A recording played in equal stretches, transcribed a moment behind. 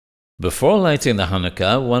Before lighting the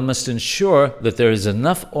Hanukkah, one must ensure that there is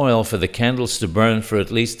enough oil for the candles to burn for at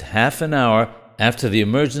least half an hour after the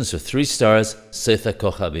emergence of 3 stars, Setha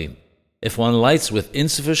Kochavim. If one lights with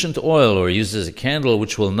insufficient oil or uses a candle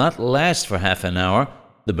which will not last for half an hour,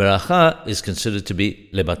 the beracha is considered to be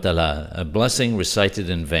lebatala, a blessing recited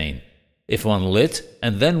in vain. If one lit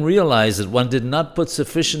and then realized that one did not put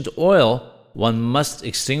sufficient oil, one must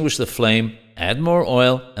extinguish the flame, add more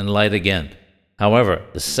oil, and light again. However,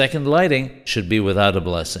 the second lighting should be without a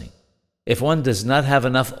blessing. If one does not have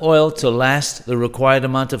enough oil to last the required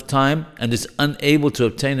amount of time and is unable to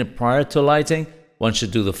obtain it prior to lighting, one should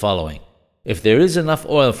do the following. If there is enough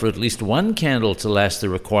oil for at least 1 candle to last the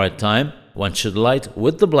required time, one should light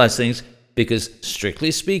with the blessings because, strictly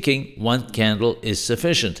speaking, 1 candle is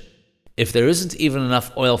sufficient. If there isn't even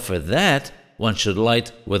enough oil for that, one should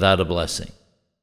light without a blessing.